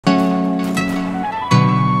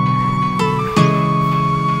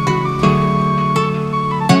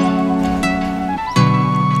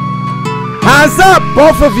Hands up,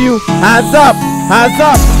 both of you. Hands up. Hands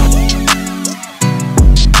up.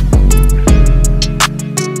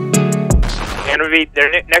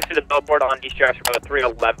 They're next to the billboard on East Joshua Road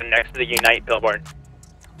 311, next to the Unite billboard.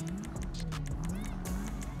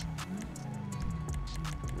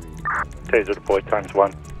 Taser deployed times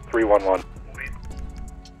 1, 311.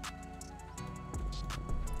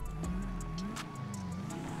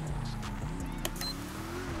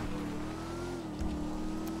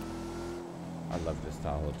 I love this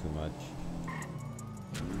Tahoe too much.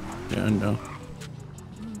 Yeah, I know.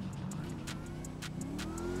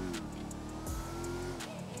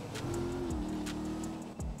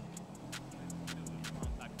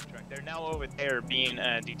 They're now over there being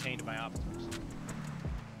detained by officers.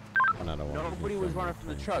 Nobody was running from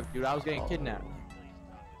the truck, dude. I was getting kidnapped.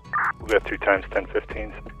 We got 2 times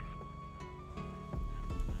 10-15s.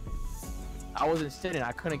 I wasn't sitting.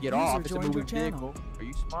 I couldn't get off. It's a moving vehicle. Are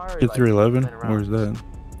you smart? Get 311. Where's that?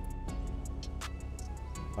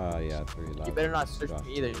 Yeah, 311. You better not touch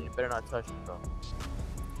me either. You better not touch me, bro.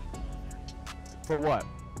 For what?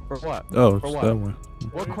 For what? Oh, for it's what? that one.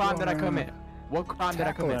 What crime did I commit? What crime did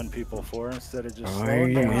I commit? people for instead of just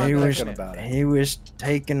he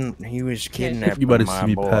was kidnapping You better my see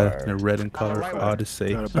me boy. pass in a red and color for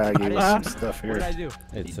Odyssey. Got a baggie with some stuff here. What did I do?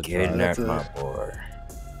 It's a Kidnapped drug. my boy.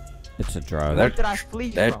 It's a drug. What did I flee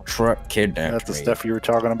from? That truck kidnapped That's the me. stuff you were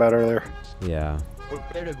talking about earlier? Yeah.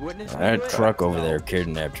 That truck over there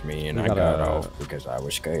kidnapped me, and We I gotta- got off because I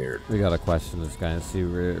was scared. We gotta question this guy and see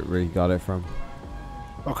where he got it from.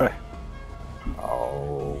 Okay.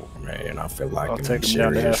 Oh man, I feel like I'll I'm take in him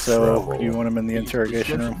down to serious SO. trouble. You want him in the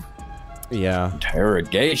interrogation room? Yeah.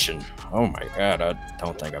 Interrogation? Oh my god, I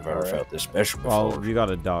don't think I've ever felt this special before. Well, you got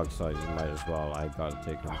a dog, so I just might as well. I gotta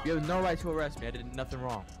take him. You have no right to arrest me. I did nothing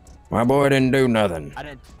wrong. My boy didn't do nothing. I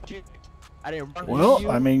didn't run Well, into you.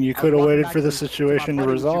 I mean, you I could have walked waited back for the to situation to my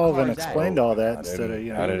buddy with your resolve car and is at. explained all that I instead of,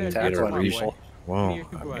 you I know, didn't get a tackling reason. people. Well,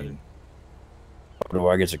 I mean, do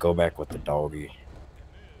I get to go back with the doggy?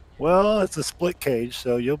 Well, it's a split cage,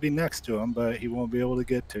 so you'll be next to him, but he won't be able to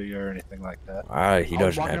get to you or anything like that. He I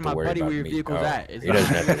was doesn't walking have to to my worry buddy about where your me. vehicle's dog. at. Is He that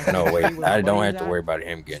doesn't what have you're to. No, gonna wait. tell me where I my don't buddy's have to at? worry about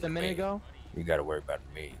him Just getting a minute me. ago? You got to worry about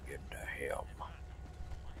me getting to him.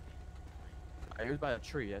 It was by a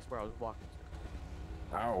tree. That's where I was walking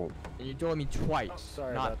to. Oh, And you told me twice.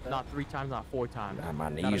 Sorry not about that. not 3 times, not 4 times. my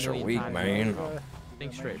Not a knees are million weak, times. man. Think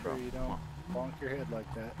Make straight, sure bro. you Come don't bonk your head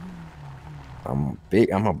like that. I'm big.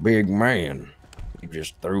 I'm a big man. You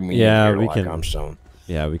just threw me Yeah, in here we like can- I'm some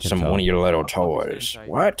Yeah, we can tell. one of your little toys.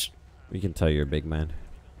 What? We can tell you're a big man.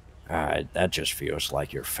 That just feels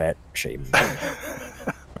like you're fat shaming me.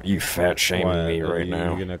 Are you fat shaming What, me are right you,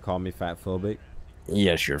 now? You gonna call me fat phobic?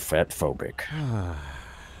 Yes, you're fat phobic.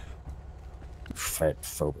 Fat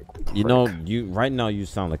phobic. You know, you right now you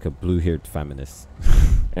sound like a blue-haired feminist.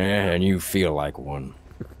 And you feel like one.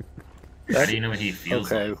 How do you know what he feels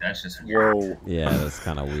like? That's just Whoa. Yeah, that's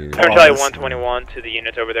kind of weird. Charlie 121 to the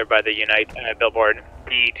units over there by the Unite billboard.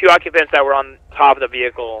 The 2 occupants that were on top of the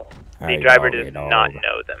vehicle, the Hey, driver doggy, did dog. not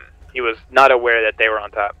know them. He was not aware that they were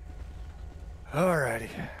on top. Alrighty.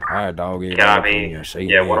 Hi, doggy. Copy. doggy, see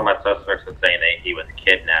Yeah, me. one of my suspects was saying that he was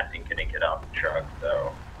kidnapped and couldn't get off the truck,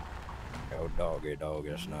 so. Oh, doggy, dog.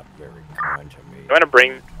 That's not very kind to me. You want to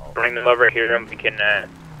bring them over here and we can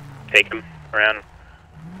take them around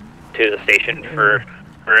to the station for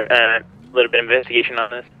a little bit of investigation on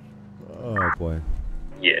this. Oh boy.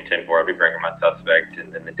 Yeah, 10-4, I'll be bringing my suspect,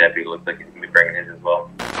 and then the deputy looks like he's going to be bringing his as well.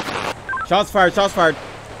 Shots fired! Shots fired!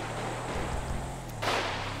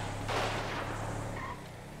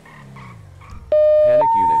 Panic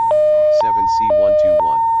Unit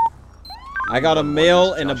 7C121. I got a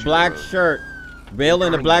male in a black shirt. Male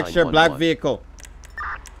in a black shirt, black vehicle.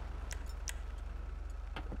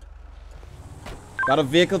 Got a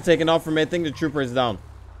vehicle taking off from me. I think the trooper is down.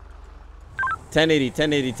 1080,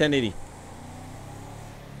 1080, 1080.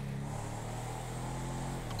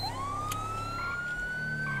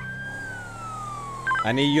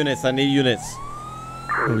 I need units, I need units.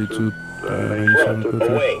 42, 97,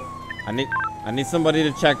 23. I need somebody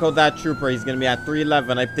to check out that trooper. He's gonna be at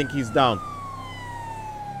 311. I think he's down.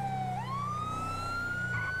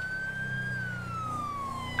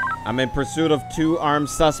 I'm in pursuit of 2 armed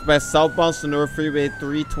suspects southbound Sonora Freeway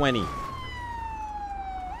 320.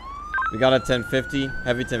 We got a 1050,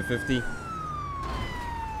 heavy 1050.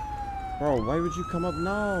 Bro, why would you come up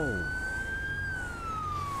now?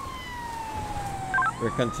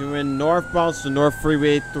 We're continuing northbound Sonora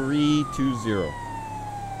Freeway 320.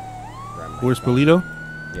 Where's Polito?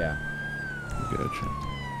 Yeah. Gotcha.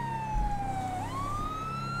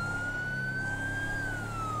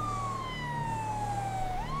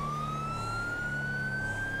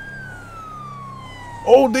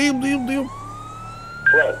 Oh, damn.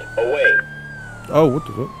 Front, away. Oh, what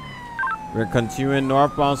the fuck? We're continuing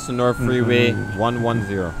northbound to North Freeway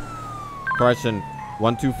 110. Correction,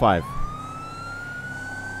 125.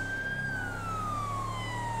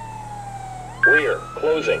 Rear,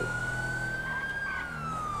 closing.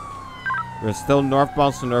 We're still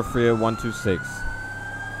northbound to North Freeway 126.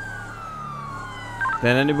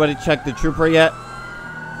 Did anybody check the trooper yet?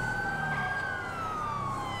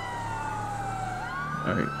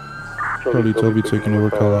 Alright. Charlie Toby taking over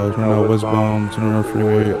Carlisle. We're now westbound to North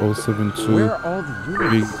Freeway 072. Where are all the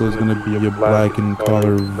units? Vehicle is going to be a black and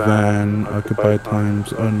color van. Occupied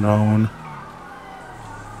times unknown.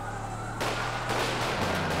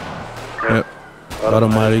 Yep.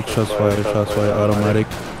 Automatic, shots fired, automatic.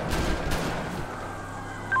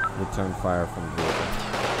 Return fire from the vehicle.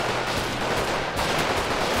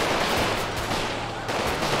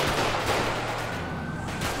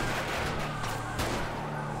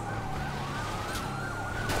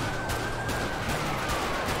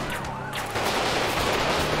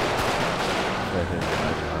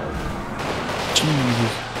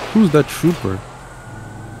 Jesus. Who's that trooper?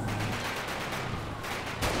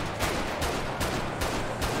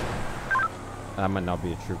 That might not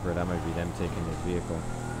be a trooper. That might be them taking his vehicle.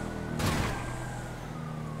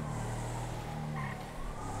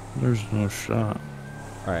 There's no shot.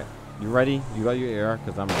 Alright. You ready? You got your AR?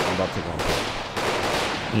 Because I'm about to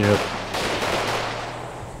go. Yep.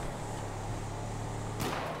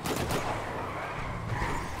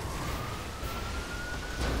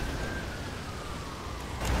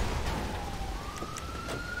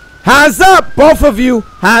 Hands up! Both of you!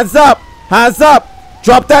 Hands up! Hands up!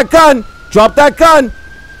 Drop that gun! Drop that gun!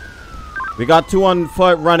 We got 2 on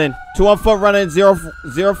foot running. 2 on foot running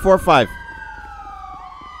 045.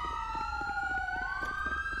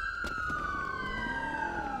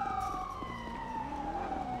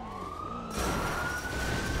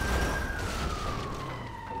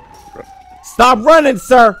 Stop running,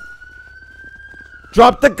 sir!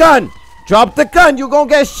 Drop the gun! Drop the gun! You gonna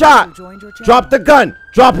get shot! Drop the gun!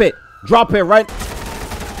 Drop it! Drop it right.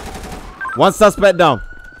 1 suspect down.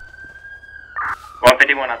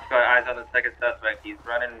 151 on Scott. Eyes on the second suspect. He's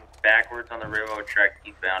running backwards on the railroad track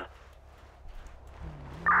eastbound.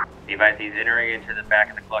 Device, he's entering into the back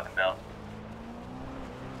of the Cluck and Bell.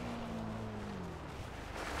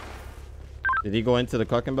 Did he go into the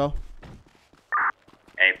Cluck and Bell?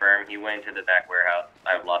 Hey, firm. He went into the back warehouse.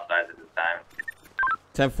 I've lost eyes at this time.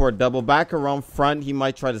 10-4, double back around front. He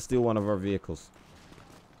might try to steal one of our vehicles.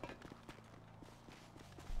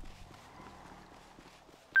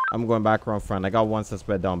 I'm going back around front. I got 1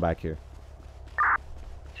 suspect down back here.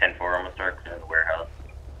 10-4, I'm gonna start clearing the warehouse.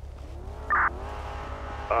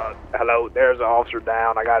 Hello, there's an officer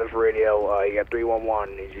down. I got his radio. He got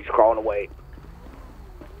 311. He's crawling away.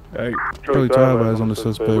 Hey, Charlie Toby eyes on the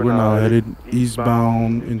suspect. We're now headed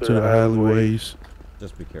eastbound into the alleyways.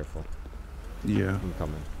 Just be careful. Yeah. I'm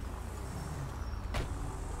coming.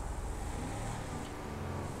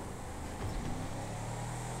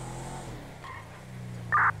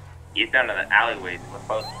 Eastbound to the alleyways. What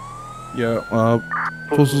post? Yeah,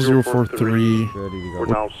 postal 043. We're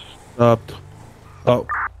now Stopped. Oh,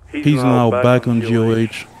 he's now back on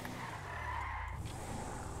GOH.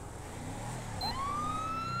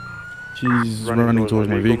 He's running towards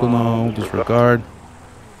my vehicle now. Disregard.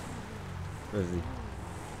 Where is he?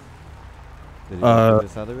 Did he go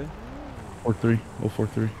this other way? 43.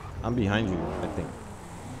 043. I'm behind you, I think.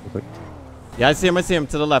 Okay. Yeah, I see him. I see him.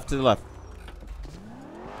 To the left. To the left.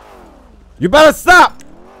 You better stop!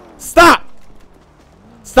 Stop!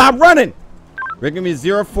 Stop running! Ringing me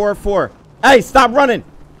 044. Hey, stop running!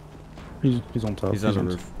 He's on top. He's on the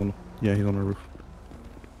roof. Yeah, he's on the roof.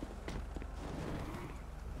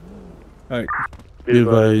 Alright. Be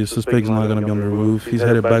advised, suspect's not gonna be on the roof. He's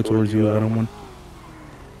headed back towards you, Adam 1.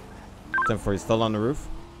 10-4, he's still on the roof?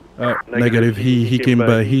 Negative. He came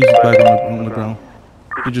back. He's back on the ground.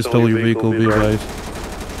 He just stole your vehicle, be advised.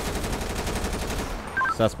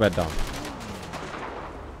 Suspect down.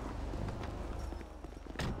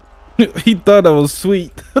 He thought that was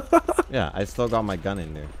sweet. Yeah, I still got my gun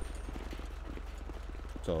in there.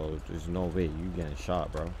 So there's no way you getting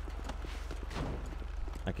shot, bro.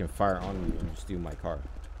 I can fire on you and you steal my car.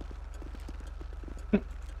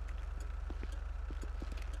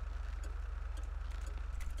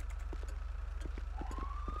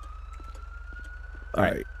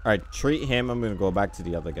 Alright. Alright, treat him. I'm gonna go back to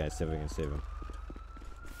the other guy, see if I can save him.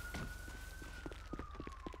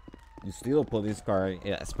 You steal a police car,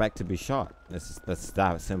 yeah, expect to be shot. That's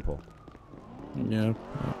that simple. Yeah.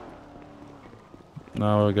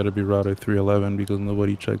 Now I gotta be routed 311 because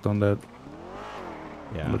nobody checked on that.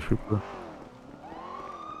 Yeah. On the trooper.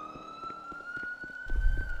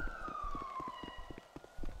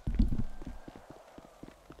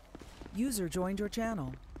 User joined your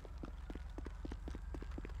channel.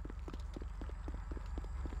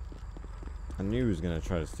 I knew he was gonna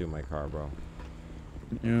try to steal my car, bro.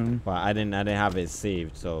 Yeah. But I didn't have it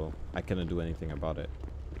saved, so I couldn't do anything about it.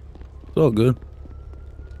 It's all good.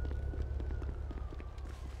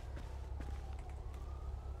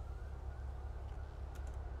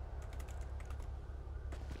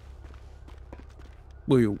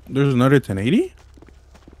 Wait, there's another 1080?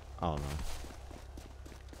 I don't know.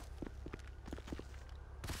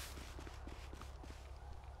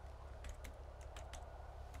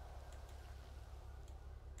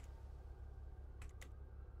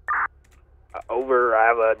 Over. I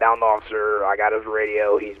have a downed officer. I got his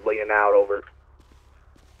radio. He's bleeding out. Over.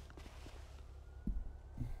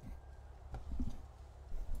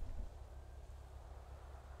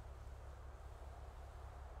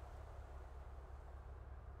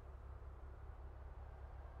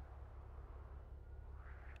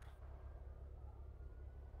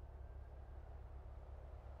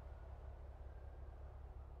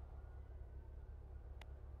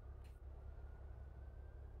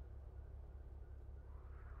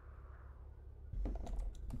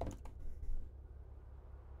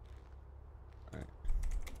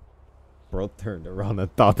 Bro turned around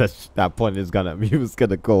and thought that point is gonna he was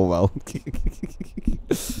gonna go well.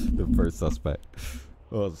 The first suspect.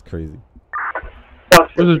 Oh, it's crazy.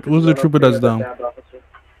 Where's the trooper that's down?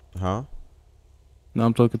 Huh? No,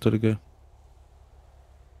 I'm talking to the guy.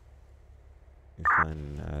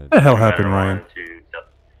 What the hell happened, Ryan?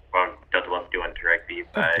 Delta 121 direct B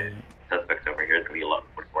by suspects over here is gonna be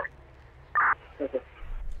 1144.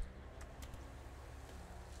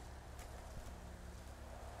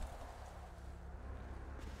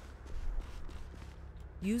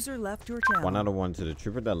 User left your channel. 1 out of 1 to the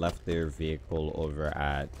trooper that left their vehicle over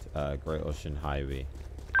at Great Ocean Highway.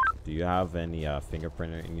 Do you have any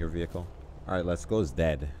fingerprinter in your vehicle? Alright, let's go is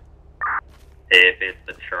dead. If it's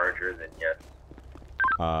the Charger, then yes.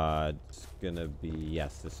 It's gonna be,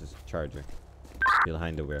 yes, this is Charger.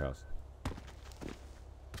 Behind the warehouse.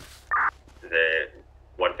 Is it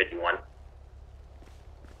 151?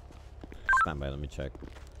 Stand by, let me check.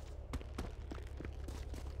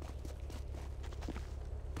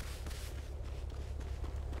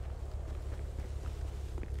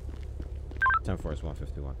 Ten four is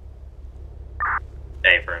 151.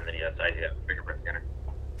 A firm, then yes, I do have a fingerprint scanner.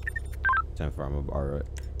 10-4, I'm gonna borrow it.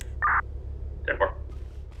 10-4.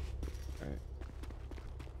 Alright.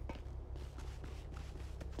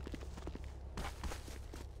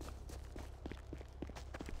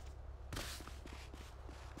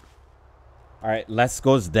 Alright, Let's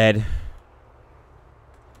Go's dead.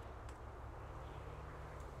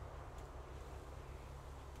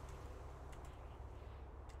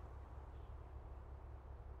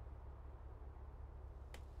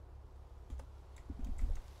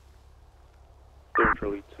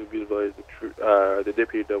 Charlie 2, be advised, the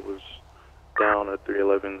deputy that was down at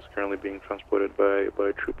 311 is currently being transported by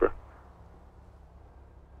a trooper.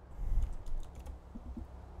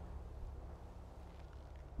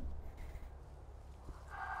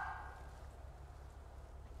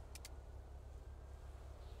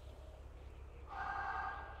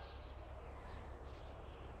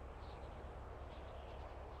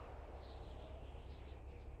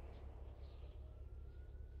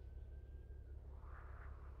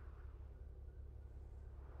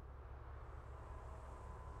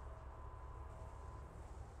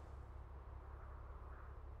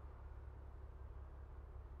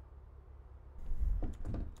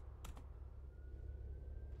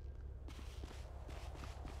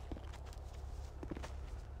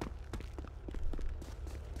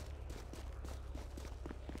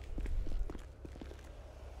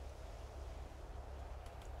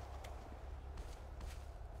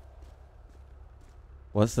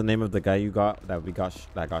 What's the name of the guy you got that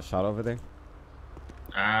got shot over there?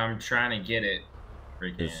 I'm trying to get it.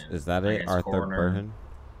 Freaking. Is that it? Arthur Burhan?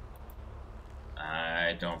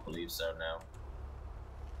 I don't believe so. No.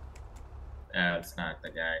 It's not the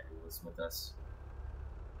guy who was with us.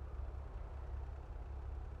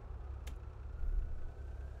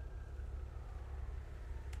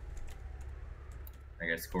 I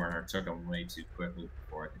guess coroner took him way too quickly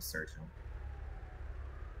before I could search him.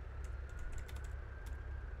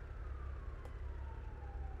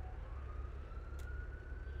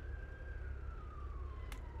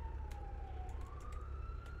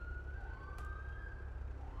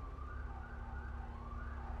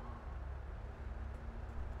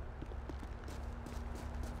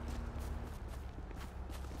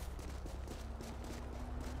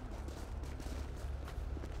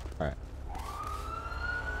 Alright.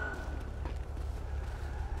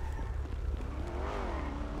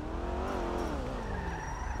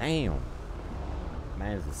 Damn.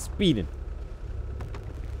 Man is speeding.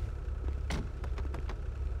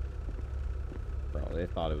 Bro, they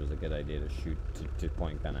thought it was a good idea to shoot to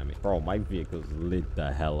point gun at me. Bro, my vehicle's lit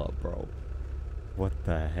the hell up, bro. What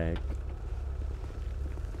the heck?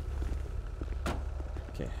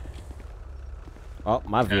 Okay. Oh,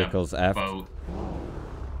 my vehicle's F. Boat.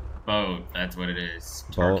 That's what it is.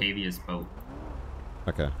 Boat. Tarkavia's boat.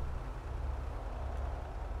 Okay.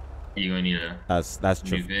 You gonna need a That's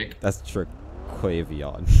new Vic? That's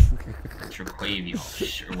Triquavion.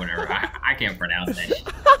 Triquavion or whatever. I can't pronounce that shit.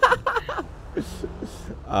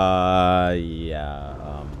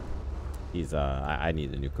 Yeah. He's I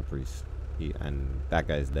need a new Caprice. And that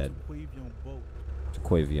guy's dead.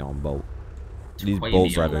 Triquavion boat. These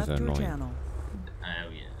boat riders are annoying. Oh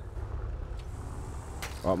yeah.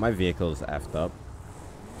 Oh, my vehicle's effed up.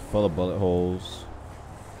 Full of bullet holes.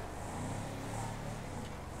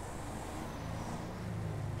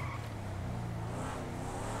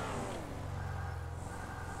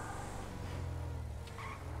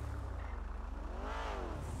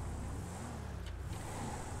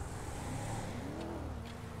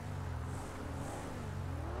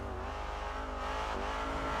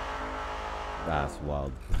 That's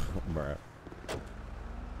wild, bro.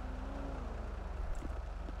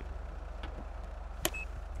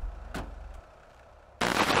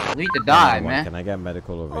 Need to die, man. Can I get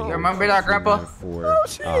medical over here? You remember that, Grandpa? For a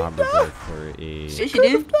Yes, you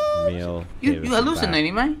did. meal. You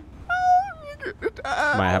hallucinating, man.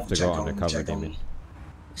 Might have to go undercover, Damien.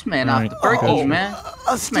 This man off the perkies, man.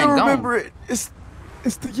 I still remember it. It's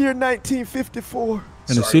the year 1954.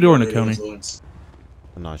 In the city or in the county?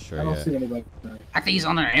 I'm not sure I don't yet. see anybody. I think he's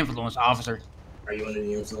under influence, officer. Are you under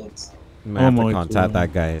the influence? We might have to contact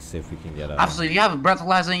that guy and see if we can get Officer, you have a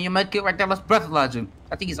breathalyzer in your medkit right there. Let's breathalyze him.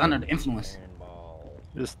 I think he's under the influence.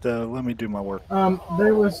 Just let me do my work.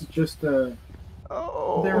 There was just a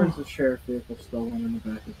there was a sheriff vehicle stolen in the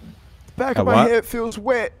back of it. The back of my head feels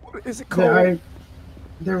wet. Is it cold?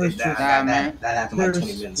 There was just that happened like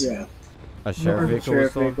 20 minutes ago. A sheriff vehicle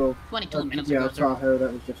was stolen? 22 minutes ago. ago, Yeah, I saw her.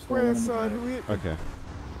 That was just stolen. in the Grandson, back. who hit me? Okay.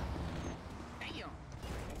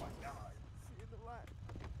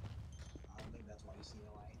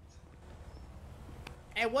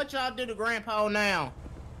 Hey, what y'all do to Grandpa now?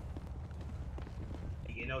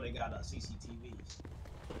 You know they got CCTVs.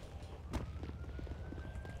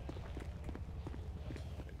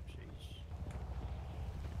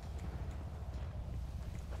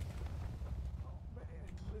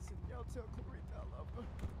 Listen, y'all tell Clarita I love her.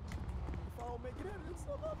 If I don't make it out of this,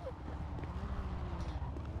 I love her.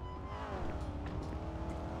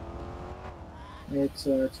 It's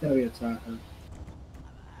gonna be a Tahoe.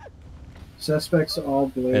 Suspects all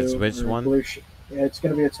blue. It's which one? Blue yeah, it's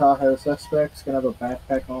gonna be a Tahoe. Suspect's gonna have a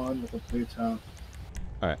backpack on with a blue top.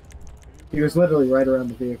 Alright. He was literally right around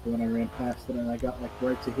the vehicle when I ran past it, and I got like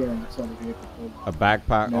right to here and I saw the vehicle. A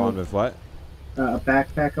backpack on with what? A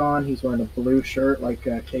backpack on. He's wearing a blue shirt like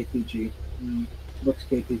KPG. Looks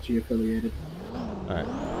KPG affiliated. Alright.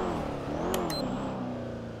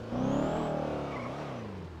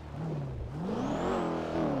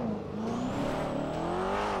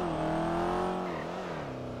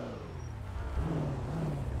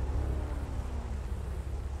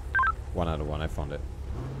 One out of one, I found it.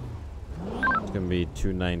 It's gonna be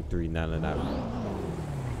 293 an hour.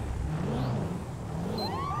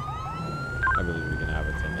 I believe we can have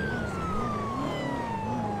it 10 days.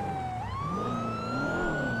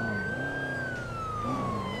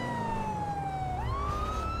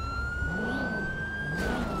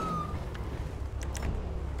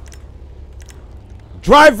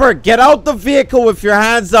 Driver, get out the vehicle with your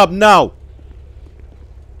hands up. No.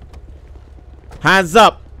 Hands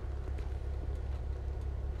up.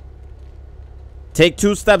 Take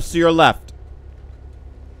 2 steps to your left.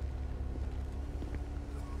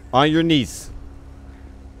 On your knees.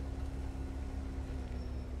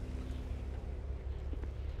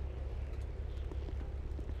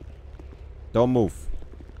 Don't move.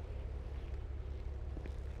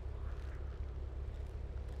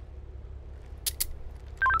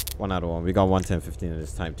 One out of one. We got 110-15 at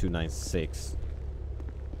this time. 296.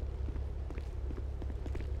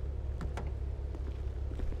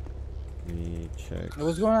 Check.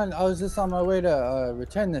 What's going on? I was just on my way to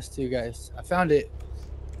return this to you guys. I found it.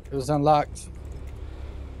 It was unlocked.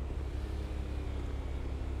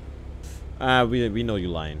 We know you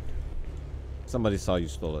lying. Somebody saw you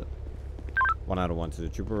stole it. 1 out of 1 to the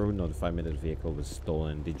trooper who notified me that the vehicle was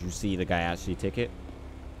stolen. Did you see the guy actually take it?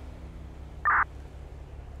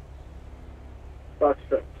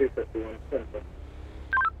 Foxtrot 251,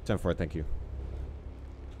 10-4, thank you.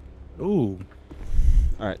 Ooh.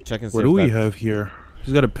 Alright, check and see What if do we that- have here?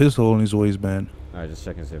 He's got a pistol in his waistband. Alright, just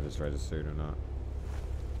check and see if it's registered or not.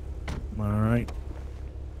 Alright.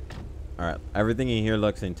 Alright, everything in here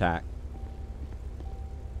looks intact.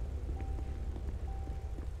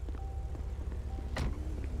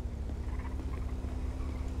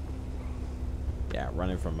 Yeah,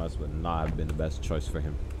 running from us would not have been the best choice for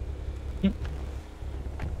him.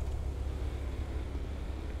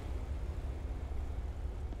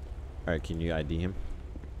 Alright, can you ID him?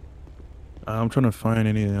 I'm trying to find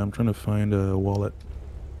anything. I'm trying to find a wallet.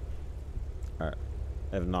 Alright.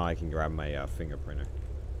 If not, I can grab my fingerprinter.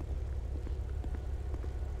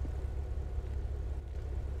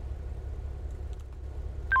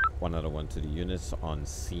 One out of one to the units on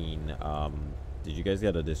scene. Did you guys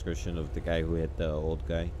get a description of the guy who hit the old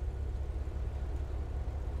guy?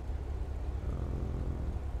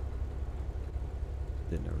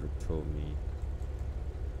 They never told me.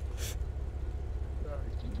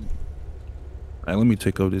 Alright, let me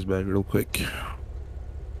take out this bag real quick.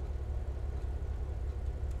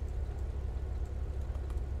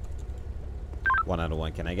 One out of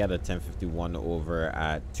one. Can I get a 1051 over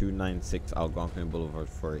at 296 Algonquin Boulevard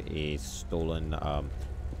for a stolen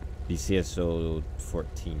BCSO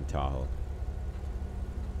 14 Tahoe?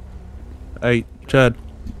 Hey, Chad.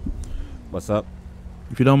 What's up?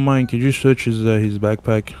 If you don't mind, could you search his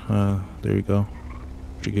backpack? There you go.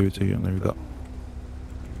 She gave it to you. There you go.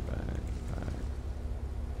 Backpack.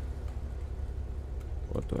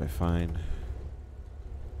 What do I find?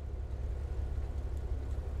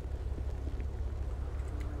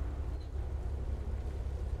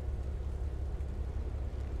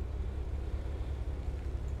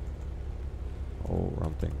 Oh,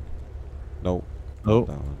 wrong thing. Nope. Oh. Not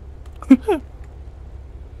that one.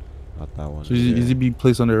 Not that one. So is he being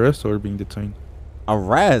placed under arrest or being detained?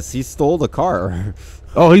 Arrest? He stole the car.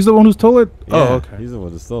 Oh, he's the one who stole it? Yeah, Oh, okay. He's the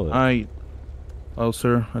one who stole it. Alright. Oh,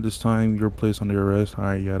 sir, at this time, you're placed under arrest.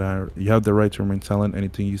 Alright, you have the right to remain silent.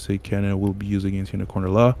 Anything you say can and will be used against you in a court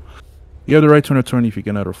of law. You have the right to an attorney if you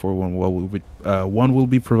cannot afford one. One will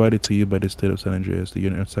be provided to you by the state of San Andreas. Do you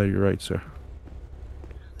understand your rights, sir?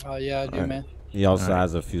 Oh, yeah, I do, man. He also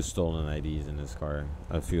has a few stolen IDs in his car.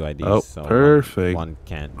 A few IDs. Oh, so perfect. One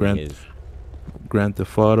can't grant be his. Grant the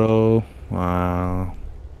photo. Wow.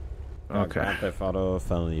 Okay. Grand Theft Auto,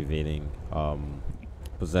 felony evading,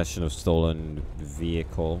 possession of stolen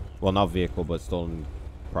vehicle. Well, not vehicle, but stolen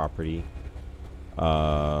property.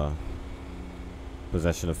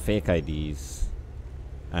 Possession of fake IDs,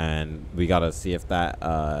 and we gotta see if that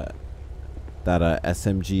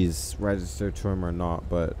SMG is registered to him or not.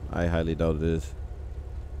 But I highly doubt it is.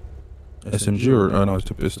 SMG or no? It's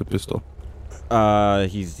the pistol.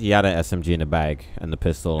 He had an SMG in the bag and the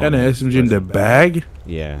pistol. And an SMG in the bag?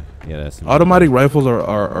 Yeah, SMG. Automatic rifles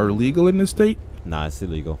are legal in this state? Nah, it's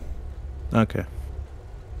illegal. Okay.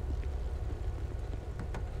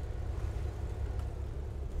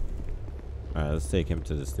 Alright, let's take him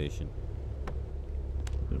to the station.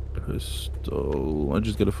 The pistol. I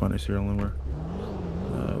just gotta find a serial number.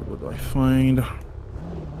 What do I find?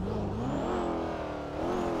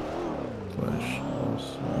 Flash.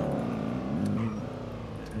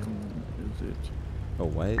 Oh,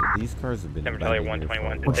 why? These cars have been. Denver Charlie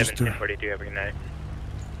 121 to 1742. Have a good night.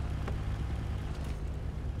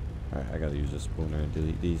 Alright, I gotta use a spooner and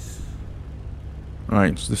delete these.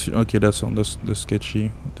 Alright, so this, okay, that's on this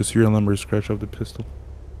sketchy. The serial number is scratch off the pistol.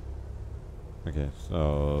 Okay,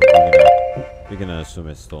 so we're gonna assume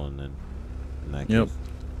it's stolen then. In that Yep. case.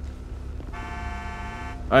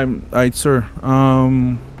 Alright, sir.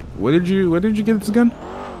 Where did you get this gun?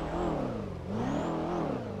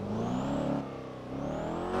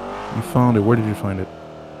 You found it. Where did you find it?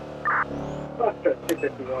 Foxtrot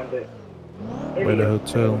 251 to By the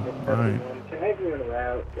hotel. Alright. Can I have you en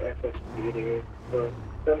route to FSPD for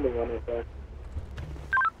 71 is that?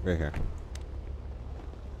 Right here.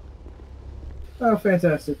 Oh,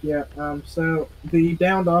 fantastic, yeah. So, the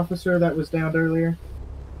downed officer that was downed earlier,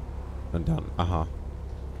 I'm down.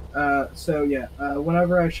 so yeah,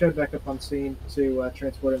 whenever I showed back up on scene to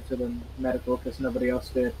transport him to the medical, because nobody else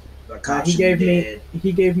did,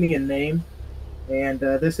 he gave me a name, and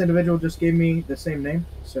this individual just gave me the same name,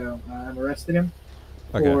 so I'm arresting him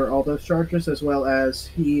for all those charges, as well as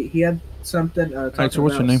he had something talking so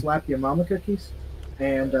what's your about name? slap your mama cookies,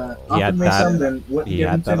 and offered me some, then wouldn't give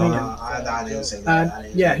them to me. I didn't say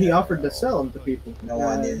that. Yeah, he offered to sell them to people. No,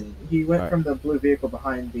 I didn't. He went from the blue vehicle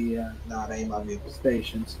behind the Nah, that ain't my vehicle.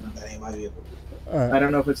 station. So. That ain't my vehicle. I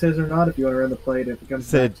don't know if it's his or not. If you want to run the plate, if it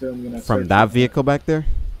comes back to him, from that vehicle back there?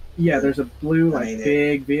 Yeah, there's a blue, That like, ain't it.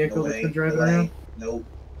 big vehicle No that's way, been driving no way. around. Nope.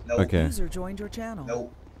 Nope. Okay. User joined your channel.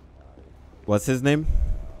 Nope. What's his name?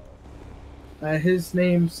 His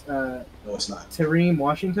name's No, it's not. Tareem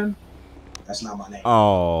Washington. That's not my name.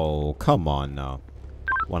 Oh, come on now.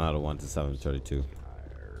 1 out of 1 to 732.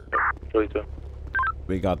 32.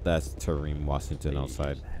 We got that Tareem Washington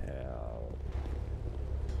outside.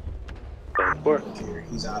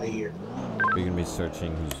 He's out of here. We're gonna be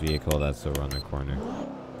searching whose vehicle that's around the corner.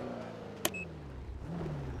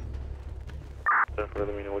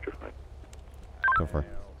 Let me know what you find. Go for it.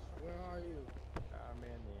 Where are you? I'm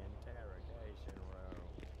in the interrogation room.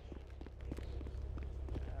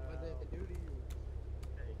 What did they do to you?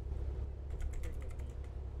 Hey.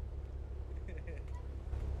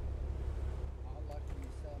 I'll let you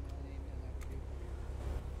sell my name and I can do for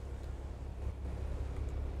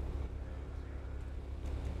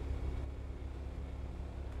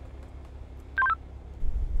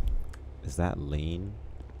you. Is that Lane?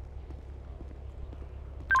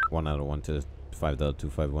 1 out of 1 to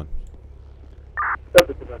 5.251.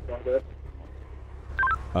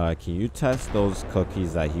 Can you test those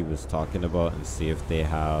cookies that he was talking about and see if they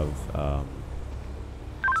have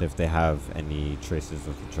any traces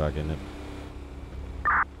of the drug in it?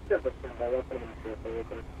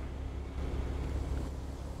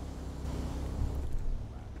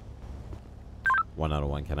 1 out of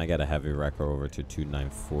 1. Can I get a heavy wrecker over to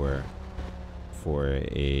 294 for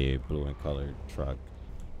a blue and colored truck?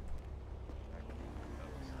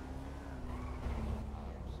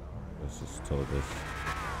 Let's just tow this.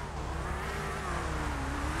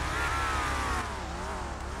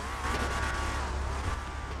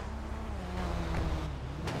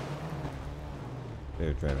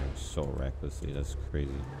 They're driving so recklessly, that's crazy.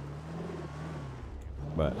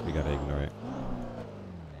 But we gotta ignore it.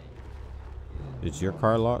 Is your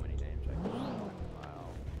car locked?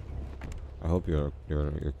 I hope your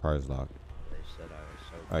car is locked.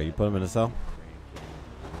 Alright, you put him in the cell?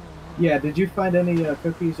 Yeah, did you find any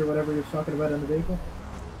cookies or whatever you're talking about in the vehicle?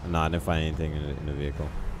 No, I didn't find anything in the vehicle.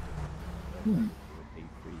 Well,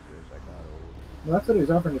 that's what he was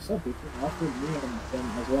offering to sell people. He offered me and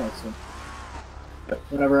them as well, so.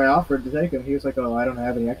 Whenever I offered to take him, he was like, oh, I don't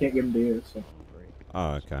have any. I can't give them to you, so.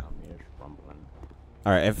 Oh, okay.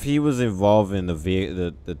 Alright, if he was involved in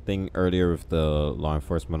the thing earlier with the law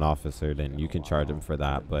enforcement officer, then you can charge him for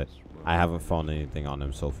that, but I haven't found anything on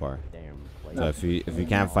him so far. So if you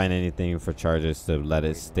can't find anything for charges to let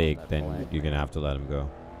it stick, then you're gonna have to let him go.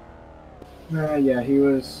 Yeah, he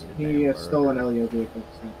stole an LEO vehicle,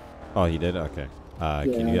 so. Oh, he did? Okay. Yeah,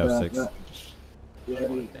 can you have 6? Yeah,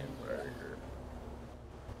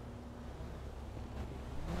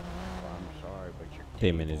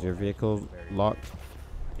 Damon, is your vehicle locked?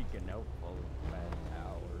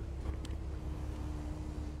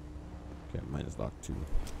 Okay, mine is locked too.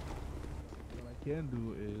 What I can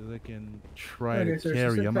do is I can try Okay, to sir,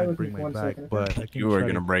 carry. I might bring my one back, second. but I can You were try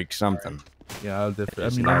gonna to- break something. Yeah, I'll definitely. I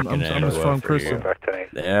It's mean, not I'm gonna a end well strong for you. person.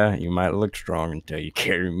 Yeah, you might look strong until you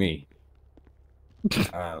carry me.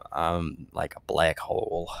 I'm like a black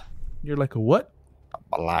hole. You're like a what? A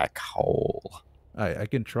black hole. I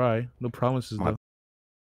can try. No promises My though.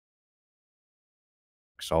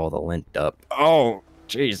 It's all the lint up. Oh,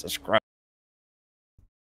 Jesus Christ.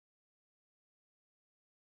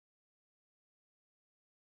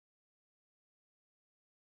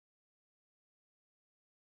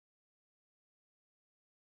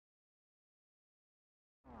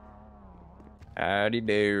 Howdy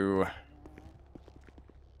do.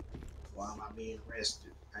 Why am I being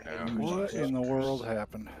arrested? What in the world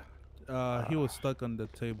happened? He was stuck on the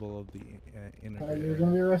table of the you're going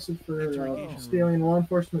to be arrested for stealing a law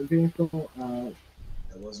enforcement vehicle, That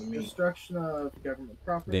wasn't me. destruction of government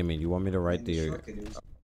property. Damien, you want me to write the...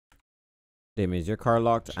 Damien, is your car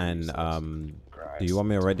locked? And do you want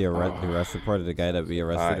me to write the arrest report of the guy that we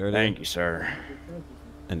arrested earlier? Thank you, sir.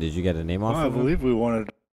 And did you get a name off I of him? believe we wanted.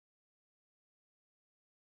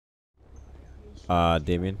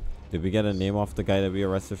 Damien, did we get a name off the guy that we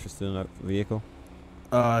arrested for stealing a vehicle?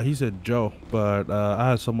 He said Joe, but I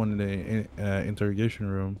had someone in the interrogation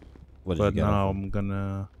room. What did but you get now off him? I'm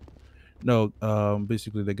gonna. No,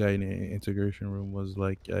 basically the guy in the interrogation room was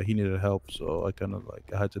like he needed help, so I kind of like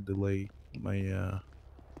I had to delay my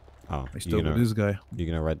Oh, my stuff with this guy. You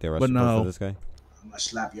gonna write the arrest But report now, for this guy? I'm gonna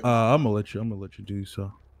slap your I'm gonna let you do so.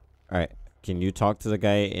 All right. Can you talk to the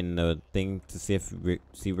guy in the thing to see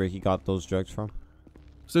see where he got those drugs from?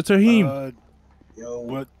 So Tareem, Yo,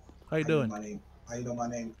 what? How you doing? How you know my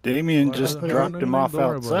name? Damien just dropped him off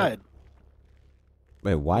outside.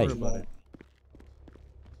 Wait, why? Don't worry about it.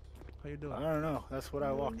 How you doing? I don't know. That's what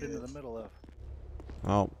I walked into the middle of.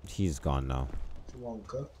 Oh, he's gone now.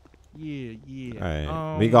 Yeah, yeah.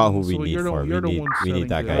 Alright, we got who we need you're the- for. you're the one We need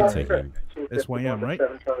that selling guy the- taking. SYM, right?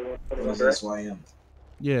 What is SYM?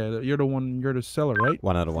 Yeah, you're the one. You're the seller, right?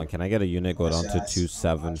 1 out of 1. Can I get a unit go down to I tried to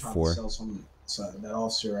 274? sell that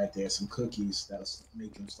officer right there some cookies that'll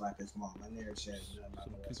make him slap his mom. I never said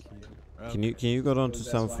nothing about SYM. Can you go down to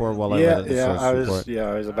 274 while I Yeah, write out the source report?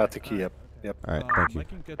 I was about to key up. Yep. Alright, thank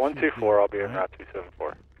you. 124. I'll be in route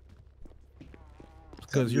 274.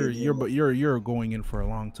 Because you're going in for a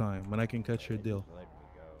long time, and I can cut your deal.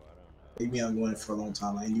 Maybe I'm going for a long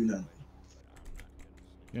time. I ain't do nothing.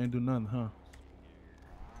 You ain't do nothing, huh?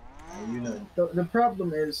 I ain't do nothing. The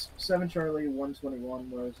problem is 7 Charlie 121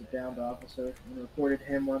 was a downed officer and reported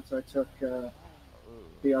him once I took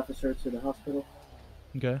the officer to the hospital.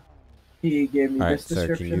 Okay. He gave me Alright, this sir,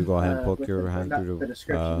 description. can you go ahead and poke with your the- hand not through the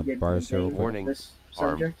description, he gave me bars the here? name of Warning, this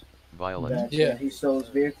armed, subject, violent. that he stole his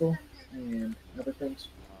vehicle and other things.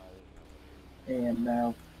 And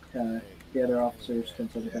now the other officers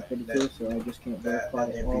consider that 52, so I just can't verify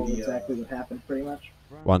exactly what happened, pretty much.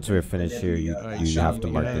 Once we're finished here, you have to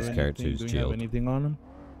mark this character as Do you have jailed. anything on him?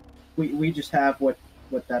 We just have what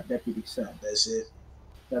that deputy said. That's it.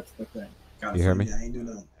 That's the thing. You hear me? I ain't do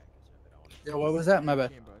nothing. Yeah, what was that? My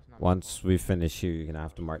bad. Once we finish here, you're gonna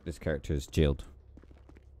have to mark this character as jailed.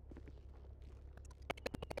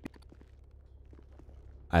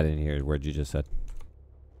 I didn't hear a word you just said.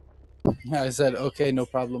 I said, okay, no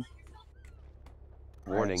problem.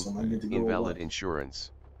 Warning, so I need to go invalid away.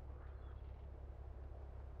 insurance.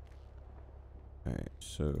 Alright,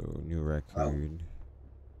 so new record.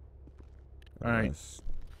 Alright. Arrest.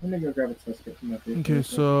 I'm gonna go grab a test kit from my vehicle. Okay,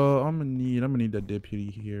 so I'm gonna need that deputy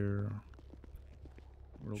here.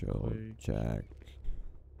 Real Joe, quick. Jack,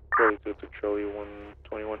 Charlie 2 to Charlie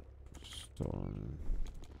 121. Stone.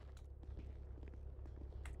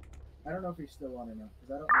 I don't know if he's still on or not,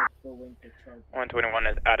 because I don't know the full link for Charlie. 121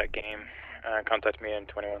 is out of game. Contact me in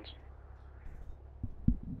 21s.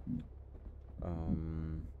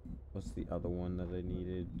 What's the other one that I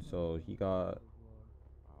needed? So he got.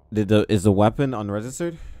 Is the weapon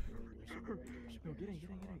unregistered?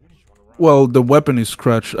 Well, the weapon is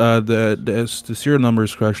scratched. The serial number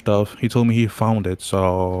is scratched off. He told me he found it,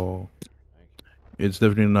 so it's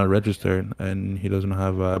definitely not registered, and he doesn't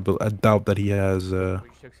have. I doubt that he has.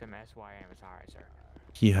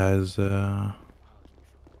 He has a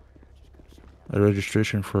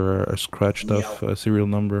registration for a scratched off serial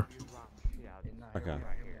number. Okay.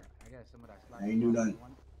 I ain't do nothing.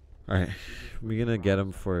 Alright. We're gonna get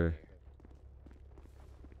him for.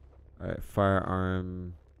 Alright,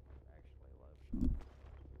 firearm.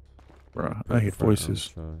 Bruh, I hate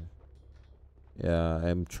voices. Yeah,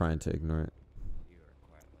 I'm trying to ignore it.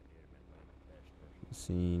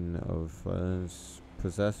 Scene of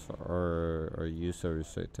possess or use of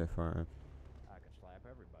restricted firearm.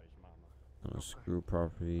 Screw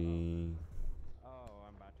property.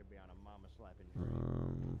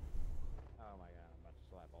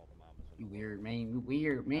 You weird, man. You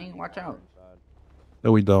weird, man. Watch out.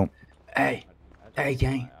 No, we don't. Hey,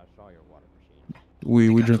 gang.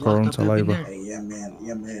 We drink our own saliva. Hey, yeah,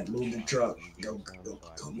 man. Move the truck. Go.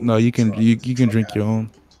 No, you can drink your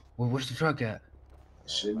own. Well, where's the truck at?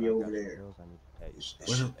 Should be over there.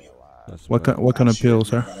 What kind of pills,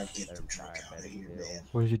 sir?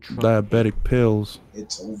 Where's your truck? Diabetic pills.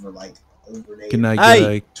 It's over there. Can I get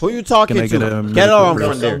Hey, who you talking can I to? get a Get on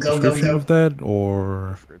medical from there. prescription of that,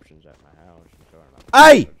 or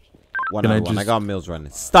Hey! One Can out I of one. I just- got Mills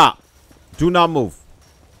running. Stop. Do not move.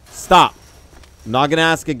 Stop. I'm not gonna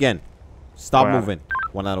ask again. Stop Wow. moving.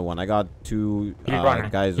 1 out of 1. I got two You're running.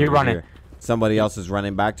 guys You're over running. here. Somebody else is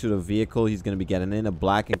running back to the vehicle. He's gonna be getting in a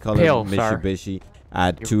black and colored Pill, sir. Mitsubishi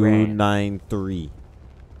at You 293.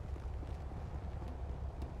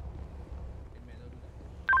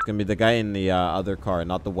 It's gonna be the guy in the other car,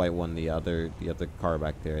 not the white one. The other car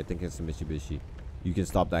back there. I think it's the Mitsubishi. You can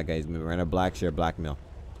stop that guy. He's wearing a black shirt, blackmail.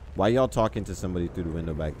 Why y'all talking to somebody through the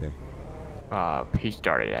window back there? He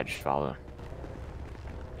started. I just followed.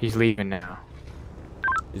 He's leaving now.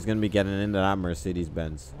 He's gonna be getting into that Mercedes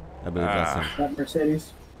Benz. I believe that's him. That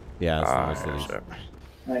Mercedes. Yeah, it's the Mercedes.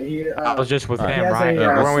 I was just with he him, has right? a,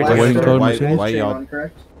 Weren't we slash just- shirt, why chain y'all? on,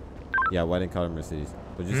 correct? Yeah, why didn't call him Mercedes?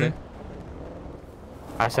 What'd you say?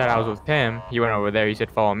 I said I was with him. He went over there. He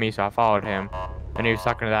said follow me, so I followed him. And he was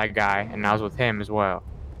talking to that guy, and I was with him as well.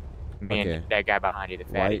 Me Okay. and that guy behind you, the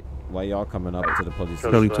fatty. Why y'all coming up to the police?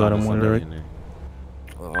 Charlie station? 2 out of 1, right?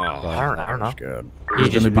 I don't know. Good.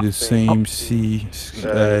 It's gonna be the same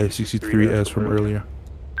C63S from earlier.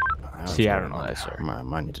 See, I don't know that, sir. I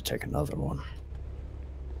might need to take another one.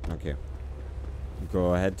 Okay.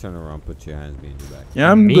 Go ahead, turn around, put your hands behind your back.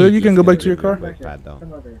 Yeah, I'm good. You can go back to your car. Pat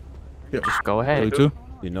down. Yep. Just go ahead. You too?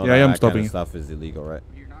 You know Yeah, I am that stopping kind you. of stuff is illegal, right?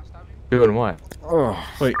 Doing what? Oh,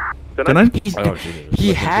 wait. Can I?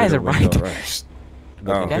 He has a right to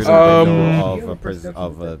Looking That's through the window of a prison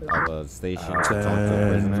of a station to talk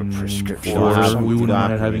to a prisoner. We wouldn't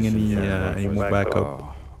mind having any more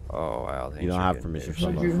backup. Oh, well. You don't have permission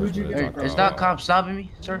from law enforcement to talk to Is that cop stopping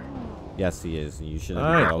me, sir? Yes, he is. You shouldn't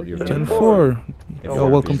All be right, out your 10-4. Yo,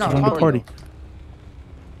 welcome to the party.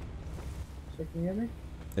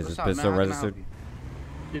 Is this pistol registered?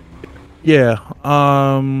 Yeah.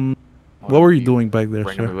 What were you doing back there,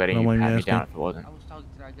 Bring sir? him ready. Don't mind me Pat me down asking. if it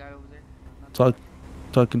wasn't.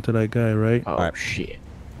 Talking to that guy, right? Oh shit.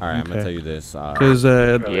 All right, I'm gonna tell you this. Because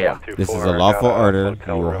yeah, this is a lawful order.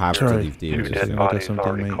 You will have to Sorry. leave the Just area. got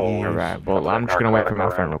something in my ears. Alright, well, I'm just gonna wait for my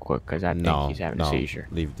friend real quick because I think he's having a seizure.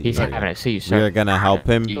 Leave the He's area. having a seizure. We are gonna help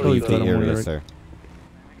him You leave told the him area, already. sir.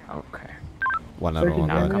 Okay. One out of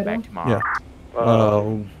one. I'll come back tomorrow.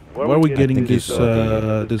 Yeah. Why are we getting this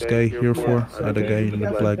this guy here for? The guy in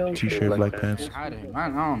the black t-shirt, black pants. I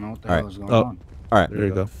don't know what the All hell is right. going on. All right. There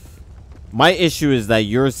you go. My issue is that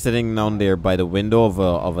you're sitting down there by the window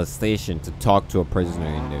of a station to talk to a prisoner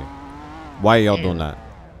in there. Why are y'all doing that?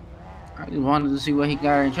 I just wanted to see what he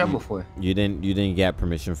got in trouble for. You didn't get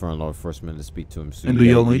permission from law enforcement to speak to him. So And do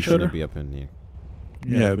y'all know each shouldn't other? be up in here.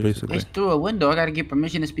 Yeah, basically. It's through a window. I gotta get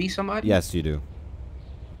permission to speak to somebody? Yes, you do.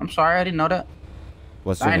 I'm sorry, I didn't know that.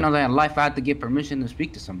 What's I your didn't know name? that in life I had to get permission to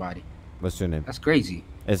speak to somebody. What's your name? That's crazy.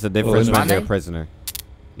 It's the difference my when you're a name? prisoner.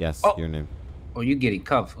 Yes, Oh. your name. Oh, you getting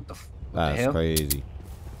cuffed? What the That's hell? crazy.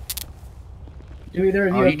 Do either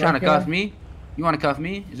of you Oh, have you trying to Narcan? cuff me? You want to cuff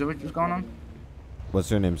me? Is that what's going on? What's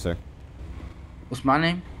your name, sir? What's my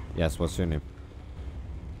name? Yes, what's your name?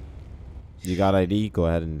 You got ID? Go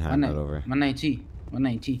ahead and hand that over. My name T. My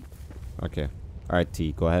name T. Okay. All right,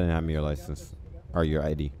 T. Go ahead and hand me your license or your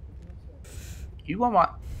ID. You want my?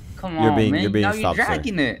 Come You're on, being man. you're being now stopped, you're sir.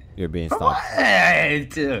 dragging it. You're being For stopped.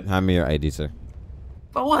 what? Hand me your ID, sir.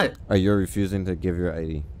 For what? Are you refusing to give your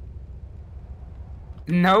ID?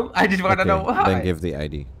 No, I just want to Okay, know why. then give the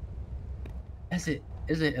ID. Is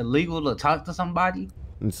it illegal to talk to somebody?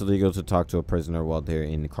 It's illegal to talk to a prisoner while they're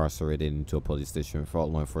incarcerated into a police station without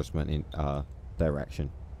law enforcement in direction.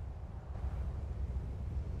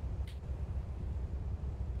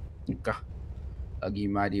 Okay. I'll give you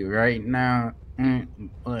my ID right now. That's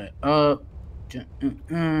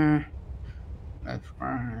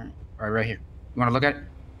right. Right here. You want to look at it?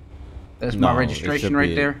 That's my No, it registration should right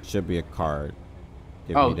be- there. Should be a card.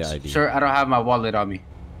 Give Oh, me the ID. sir, I don't have my wallet on me.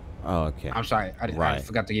 Oh, okay. I'm sorry. I Right.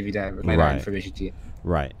 forgot to give you that, Right. information to you.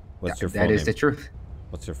 Right. What's your full That name? is the truth.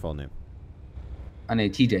 What's your full name? My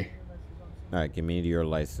name TJ. All right, give me your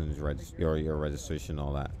license, your registration,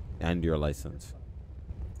 all that, and your license.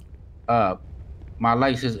 My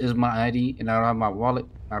license is my ID, and I don't have my wallet.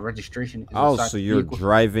 My registration is Oh, inside so the you're vehicle.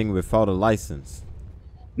 driving without a license?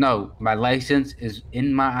 No, my license is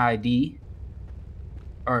in my ID.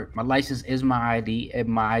 Or my license is my ID, and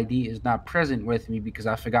my ID is not present with me because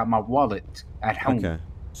I forgot my wallet at home. Okay.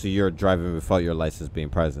 So you're driving without your license being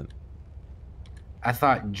present? I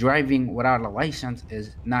thought driving without a license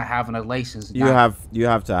is not having a license. You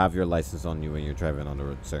have to have your license on you when you're driving on the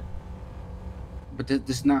road, sir. But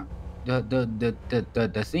this not the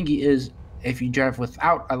thingy is if you drive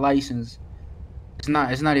without a license, it's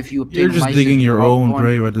not if you obtain You're a just license, digging your you're own going-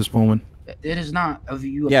 grave at this moment. It is not if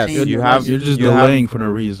you Yes, obtain you a have. license. You're just you have- delaying for no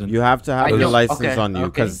reason. You have to have I your don't- license okay, on you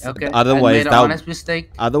because okay. I otherwise made an honest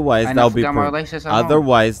mistake. Otherwise I that would be forgot my license at home.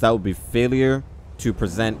 otherwise that would be failure to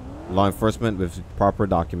present law enforcement with proper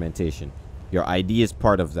documentation. Your ID is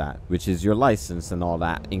part of that, which is your license and all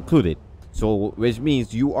that included. So which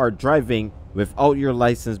means you are driving without your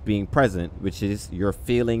license being present, which is you're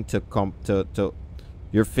failing to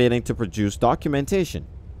you're failing to produce documentation.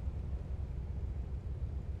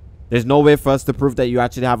 There's no way for us to prove that you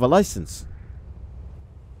actually have a license.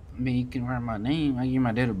 I mean, you can write my name. I give you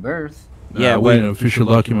my date of birth. Yeah, we but need official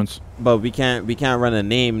documents. But we can't run a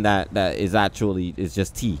name that is actually is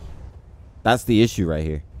just T. That's the issue right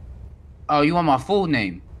here. Oh, you want my full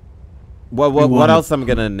name? What else I'm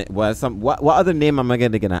gonna what other name am I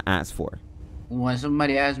gonna ask for? When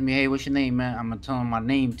somebody asks me, "Hey, what's your name, man?" I'm gonna tell them my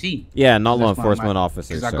name T. Yeah, not law That's my- enforcement my-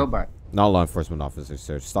 officers, 'cause I sir. go by. Not law enforcement officers,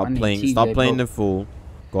 sir. Stop My name playing. TJ Stop playing Boat. the fool.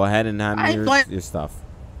 Go ahead and hand I me ain't playing- your stuff.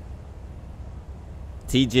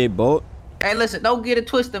 TJ Boat. Hey, listen, don't get it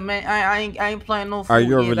twisted, man. I ain't playing no fool. Are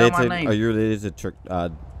you Yeah, that's my related? name. Are you related to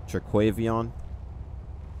Traquavion?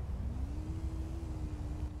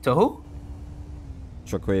 To who?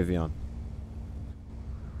 Traquavion.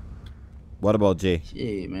 What about Jay?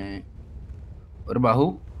 Shit, man. What about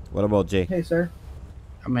who? What about Jay? Hey, sir.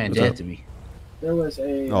 That man What's dead up? to me. There was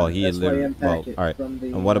a Oh, he had literally. SYM Well, packet all right. from the.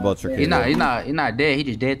 And what about your He's kid? not dead. He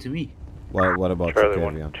just dead to me. What about Charlie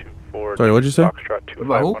Traquavion? 124. Sorry, what'd you say? Foxtrot What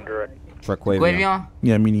about who? 2500. Traquavion. Quavion?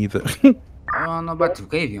 Yeah, me neither. I don't know about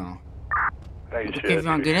Quavion. What did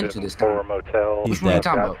Quavion get into this time? Motel. He's Which one you dead.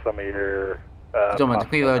 talking Got about? some of your. You talking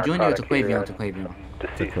about Quavion Jr. or Quavion?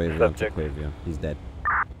 Deceased Traquavion. subject. Traquavion. He's dead.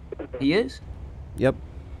 He is? Yep.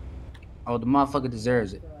 Oh, the motherfucker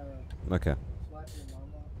deserves it. Okay.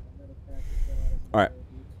 All right.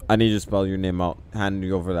 I need you to spell your name out. Hand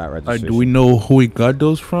me over that registration. Do we know who we got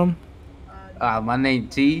those from? My name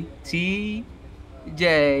T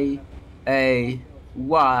J A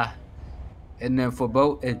Y, and then for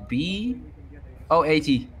boat it's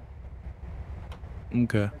BOAT.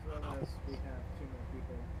 Okay.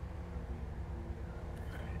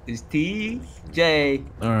 It's TJAY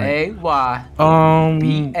BAOT.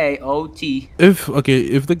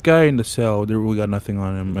 If the guy in the cell, we got nothing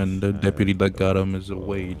on him, and the deputy that got him is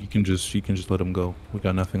away, you can just let him go. We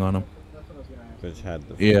got nothing on him.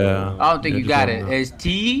 Yeah. I don't think you just got let it. him go. It's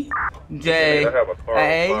TJAY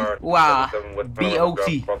BOT.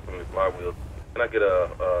 Can I get a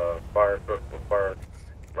fire truck for fire?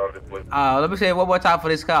 Let me say it one more time for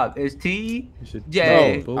this cop. It's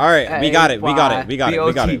TJ. All right, we got it. We got it. We got it.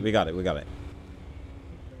 We got it. We got it. We got it.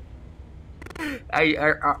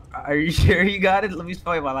 Are you sure you got it? Let me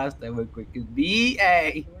spell my last name real quick. It's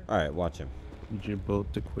BA. All right, watch him. J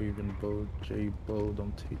Boat, the Quavian Boat, J Boat,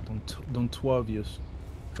 don't 12 years.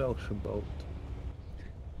 Fellowship Boat.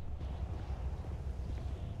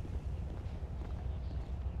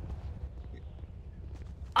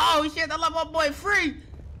 Oh shit, I let my boy free.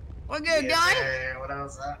 What good, gang? What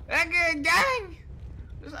else? That good, gang.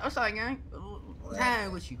 What's up, gang? What's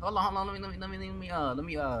happening with you? Hold on. Let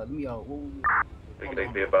me. They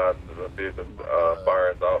be about the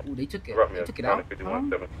fires out. Ooh, they took it. Rough me They up, took it out.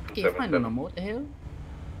 51, I can't find it no more. What the hell?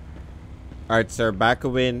 All right, sir. Back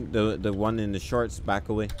away. The one in the shorts. Back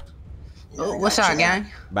away. Oh, what's up, gang?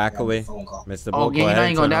 Back away. Mr. Oh, Bolt, gang, go you ahead know you and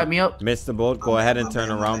ain't gonna turn dab around. me up? Mr. Bolt, go ahead and turn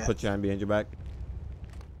around. Put your hand behind your back.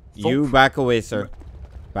 Fuck. You back away, sir.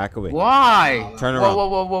 Back away. Why? Turn around.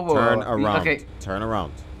 Whoa. Turn around. Okay. Turn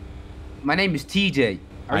around. My name is TJ.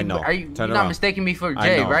 I know. Are you Turn you're around. not mistaking me for I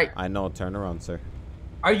Jay, know. right? I know. Turn around, sir.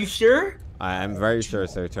 Are you sure? I am very sure,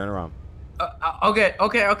 sir. Turn around. Okay. My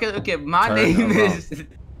Turn name around. is.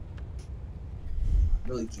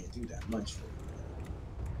 Really can't do that much for you.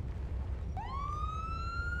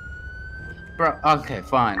 Bro, okay,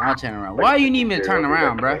 fine. I'll turn around. Why you need me to turn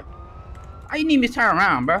around, bro? Why you need me to turn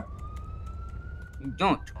around, bro? You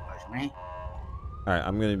doing too much, man. All right,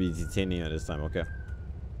 I'm gonna be detaining you this time, okay?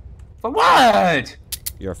 For what?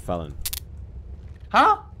 You're a felon.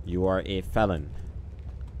 Huh? You are a felon.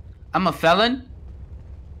 I'm a felon?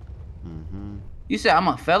 Mm-hmm. You said I'm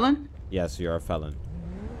a felon? Yes, you're a felon.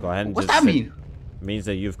 Go ahead and What's just that sit. mean? Means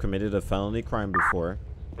that you've committed a felony crime before.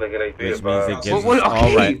 Which means it gives What- us all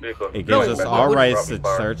okay. right. It gives us all what- rights to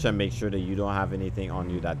search and make sure that you don't have anything on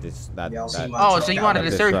you that Oh, so you wanted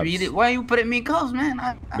to search disrupts. me? Why you putting me in cuffs, man?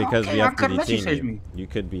 Because okay, we have to couldn't let you detain search me. you. You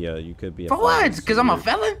could be a For felon, what? so Because I'm a you're-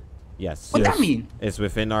 felon? Yes. What that mean? It's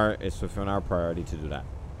within our priority to do that.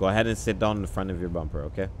 Go ahead and sit down in front of your bumper,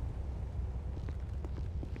 okay?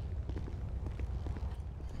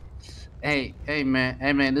 Hey,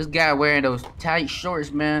 man, this guy wearing those tight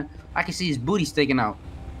shorts, man. I can see his booty sticking out.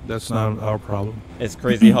 That's not our problem. It's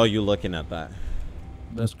crazy how you looking at that.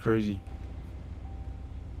 That's crazy.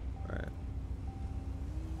 Alright.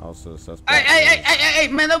 Also, suspect. Hey,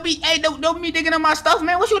 man, don't be digging in my stuff,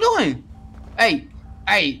 man. What you doing? Hey,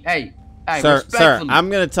 Sir, respectfully. I'm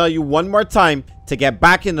gonna tell you one more time to get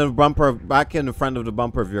back in the front of the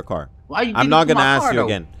bumper of your car. Why you I'm digging not through gonna my ask car, you though?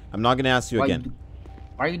 again. I'm not gonna ask you Why again.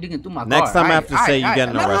 Why are you digging through my car? Next time I have to say you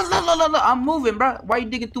getting arrested. Look, I'm moving, bro. Why are you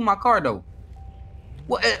digging through my car, though?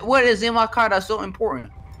 What is in my car that's so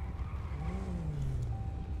important?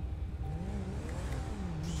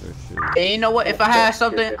 Hey, you know what? If I had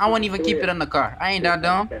something, I wouldn't even keep it in the car. I ain't that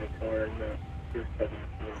dumb.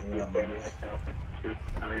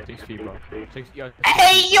 6 feet, bro.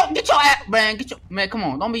 Hey, yo, get your ass, man, come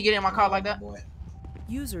on. Don't be getting in my car like that.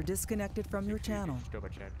 User disconnected from your channel.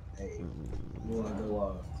 Hey, you wanna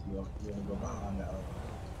go? You wanna go behind the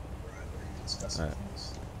discuss Alright.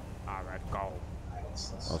 things? Alright, go.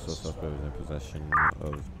 Also, suspect is in possession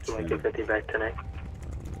of 250 back tonight.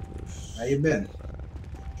 How you been?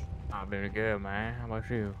 I'm doing good, man. How about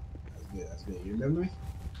you? That's good. You remember me?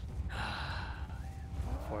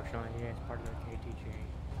 Unfortunately, yeah, it's part of the KT chain.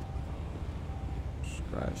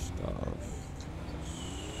 Scratched off.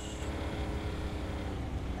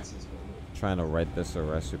 trying to write this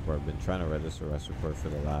arrest report. I've been trying to write this arrest report for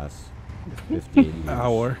the last 58 years.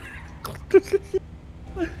 Hour.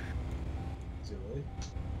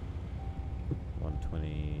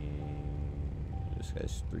 120. This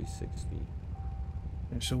guy's 360.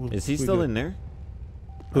 So is he still in there?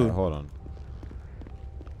 Who? Right, hold on.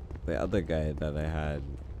 The other guy that I had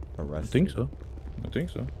arrested. I think so. I think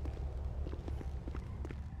so.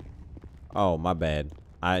 Oh, my bad.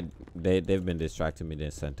 They've been distracting me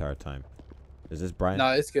this entire time. Is this Brian? No,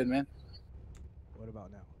 it's good, man. What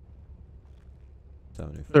about now?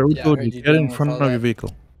 75. Sir, we Yeah, I told heard you, you get done in with front all of your that.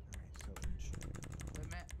 vehicle.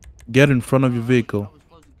 Get in front of your vehicle.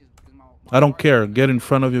 I don't care. Get in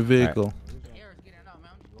front of your vehicle.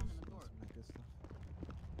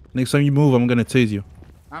 Next time you move, I'm gonna tase you.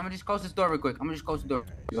 I'm gonna just close this door real quick. I'm gonna just close the door.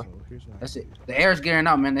 That's it. The air is getting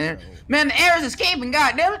out, man. The air is escaping.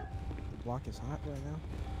 God damn it. The block is hot right now.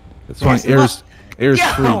 It's fine. Air's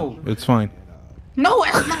Yo! free. It's fine. No,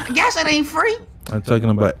 it's not. Gas, it ain't free. I'm talking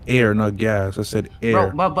about air, not gas. I said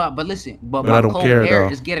air. Bro, but listen. But But my I don't cold care, air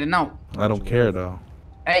though. is getting out. I don't care though.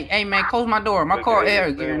 Hey, man, close my door. My cold air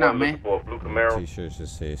is getting out, man. T-shirts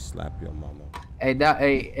just say slap your mama.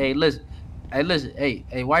 Hey, listen.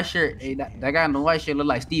 Hey, white shirt. Hey, that guy in the white shirt look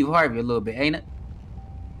like Steve Harvey a little bit, ain't it?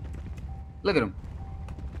 Look at him.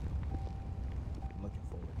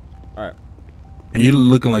 Alright. And you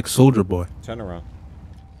looking like Soldier Boy. Turn around.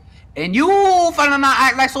 And you finna not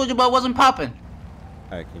act like Soldier Boy wasn't popping.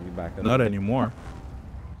 Alright, can you back up? Not anymore.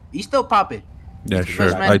 He's still popping. Yeah, He's the sure.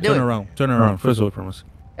 first man to Alright, do turn it. around. Turn around. First of all, promise.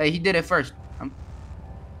 Hey, he did it first.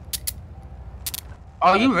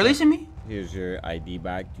 Are you releasing me? Here's your ID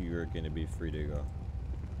back. You're gonna be free to go.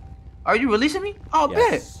 Are you releasing me? Oh,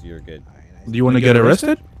 Yes, you're good. Do you want to get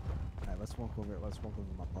arrested? Alright, let's walk over. Let's walk over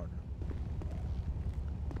my partner.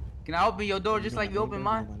 Can I open your door just like you open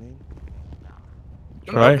mine?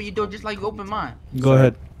 Can Alright. I open your door just like you open mine? Go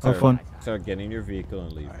ahead. Have fun. Start getting in your vehicle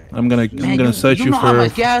and leave. I'm gonna search you you know how for.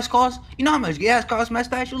 much gas costs? You know how much gas costs,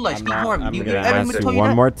 Mustache? You like Steve Harvey. I'm You gonna ever ask told you one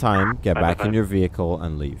that? more time. Get back in your vehicle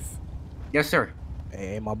and leave. Yes, sir.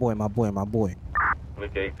 Hey, my boy. Okay,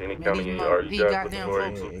 any Man, county these are these you guys goddamn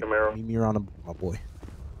looking folks. for Camaro? Meet me around my boy.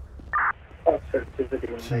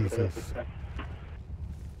 Jesus.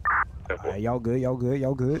 Alright, y'all good. Hey,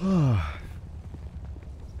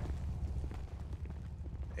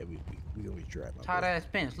 we gonna be driving. Tight ass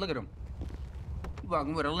pants. Look at him. You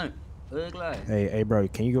walking with a limp. Ugly ass. Hey, bro,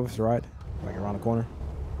 can you give us a ride? Like around the corner?